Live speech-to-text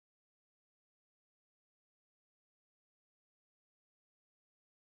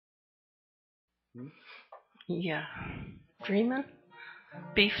Yeah. Dreaming?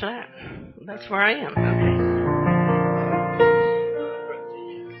 B flat. That's where I am. Okay.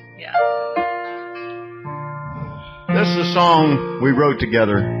 Yeah. This is a song we wrote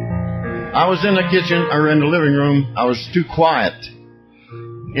together. I was in the kitchen, or in the living room. I was too quiet.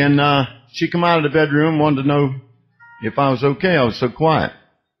 And she come out of the bedroom, wanted to know if I was okay. I was so quiet.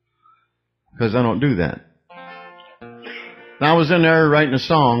 Because I don't do that. And I was in there writing a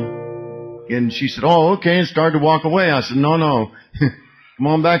song. And she said, oh, okay, and started to walk away. I said, no. Come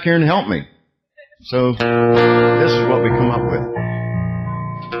on back here and help me. So this is what we come up with.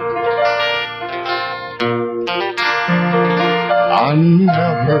 I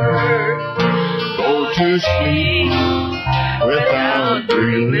never go to sleep without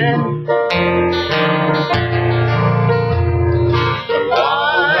dreaming.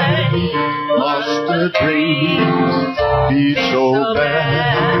 Why must the dreams be so bad?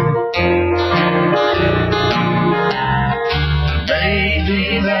 Maybe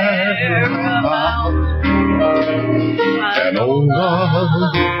they're about an old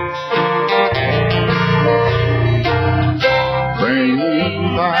love,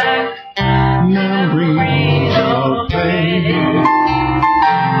 bringing back memories of pain.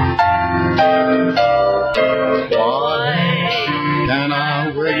 Why can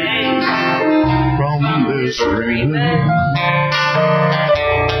I wake from this dreaming?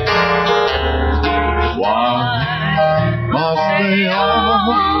 Why must they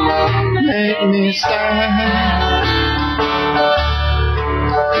all make me sad?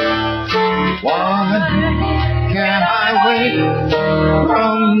 Why can't I wake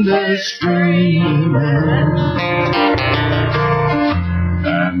from this dreaming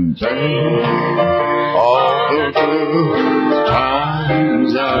and think all the good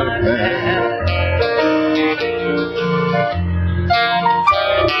times I've had?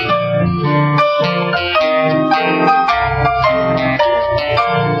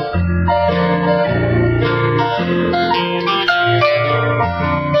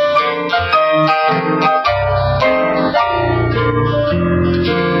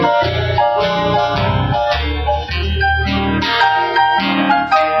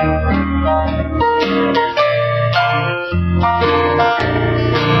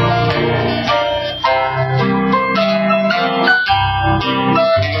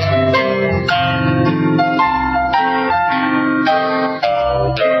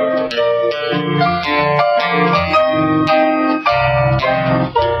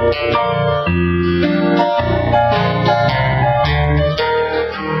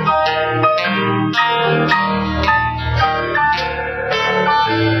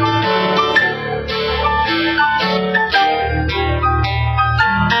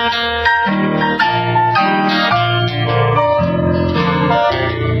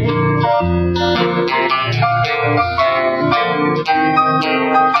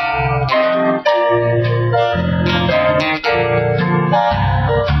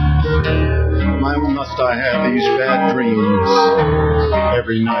 I have these bad dreams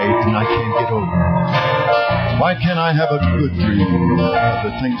every night and I can't get over them. Why can't I have a good dream of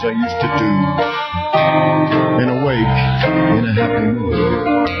the things I used to do and awake in a happy mood?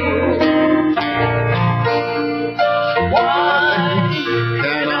 Why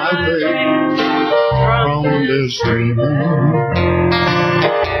can't I wake from this dreaming?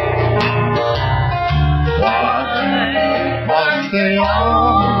 Why must they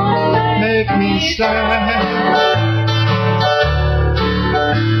all make me sad?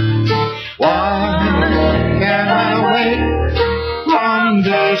 Why can't I wake from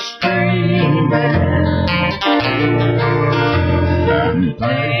this dreaming and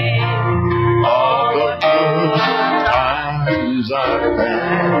think all the good times I've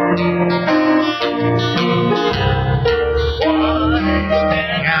had? Why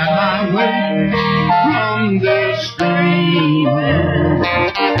can't I wake from this dreaming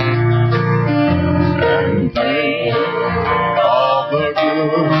and think all the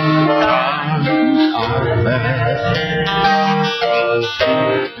good times I've had?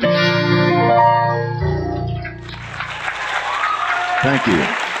 Thank you.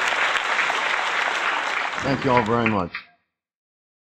 Thank you all very much.